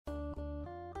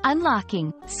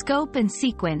Unlocking Scope and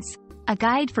Sequence, a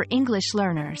guide for English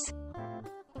learners.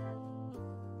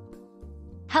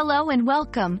 Hello and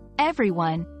welcome,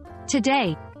 everyone.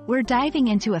 Today, we're diving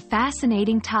into a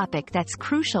fascinating topic that's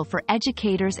crucial for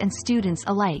educators and students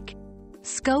alike: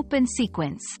 scope and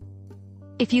sequence.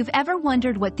 If you've ever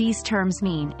wondered what these terms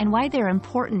mean and why they're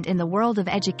important in the world of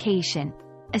education,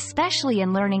 especially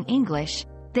in learning English,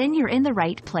 then you're in the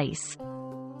right place.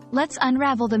 Let's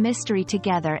unravel the mystery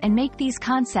together and make these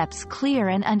concepts clear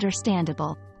and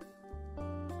understandable.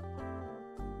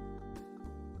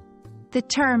 The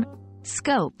term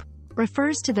scope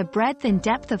refers to the breadth and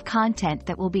depth of content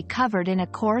that will be covered in a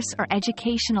course or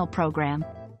educational program.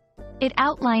 It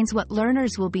outlines what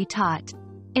learners will be taught.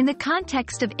 In the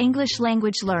context of English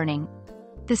language learning,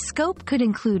 the scope could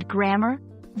include grammar,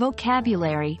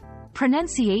 vocabulary,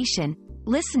 pronunciation,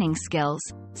 listening skills,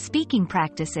 speaking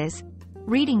practices,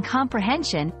 reading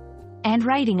comprehension, and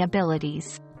writing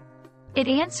abilities. It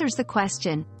answers the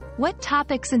question, what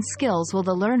topics and skills will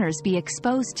the learners be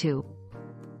exposed to?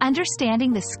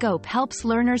 Understanding the scope helps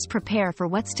learners prepare for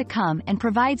what's to come and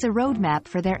provides a roadmap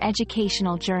for their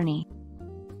educational journey.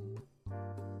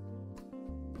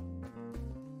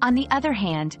 On the other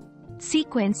hand,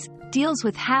 sequence deals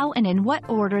with how and in what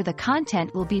order the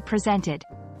content will be presented.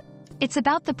 It's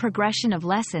about the progression of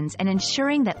lessons and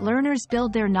ensuring that learners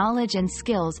build their knowledge and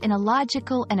skills in a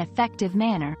logical and effective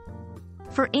manner.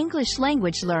 For English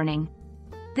language learning,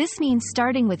 this means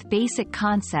starting with basic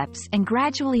concepts and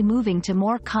gradually moving to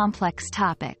more complex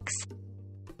topics.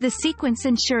 The sequence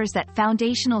ensures that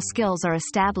foundational skills are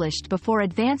established before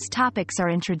advanced topics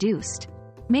are introduced,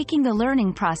 making the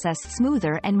learning process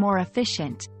smoother and more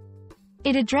efficient.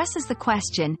 It addresses the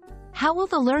question, how will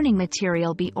the learning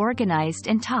material be organized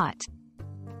and taught?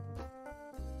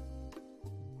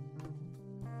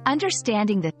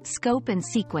 Understanding the scope and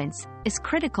sequence is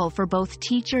critical for both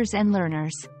teachers and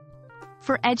learners.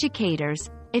 For educators,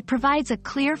 it provides a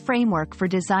clear framework for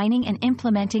designing and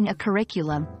implementing a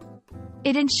curriculum.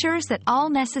 It ensures that all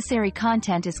necessary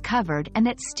content is covered and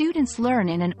that students learn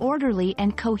in an orderly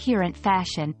and coherent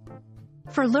fashion.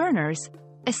 For learners,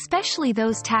 especially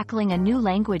those tackling a new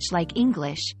language like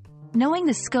English, knowing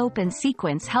the scope and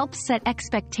sequence helps set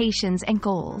expectations and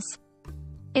goals.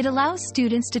 It allows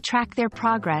students to track their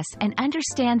progress and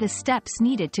understand the steps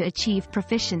needed to achieve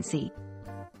proficiency.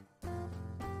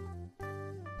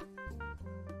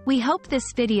 We hope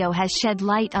this video has shed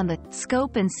light on the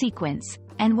scope and sequence,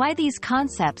 and why these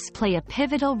concepts play a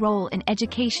pivotal role in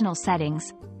educational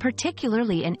settings,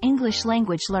 particularly in English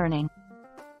language learning.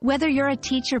 Whether you're a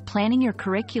teacher planning your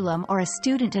curriculum or a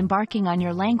student embarking on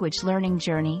your language learning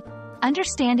journey,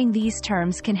 understanding these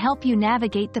terms can help you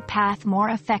navigate the path more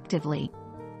effectively.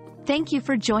 Thank you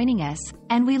for joining us,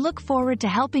 and we look forward to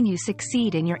helping you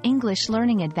succeed in your English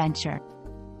learning adventure.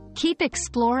 Keep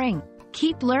exploring,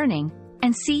 keep learning,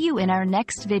 and see you in our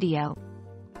next video.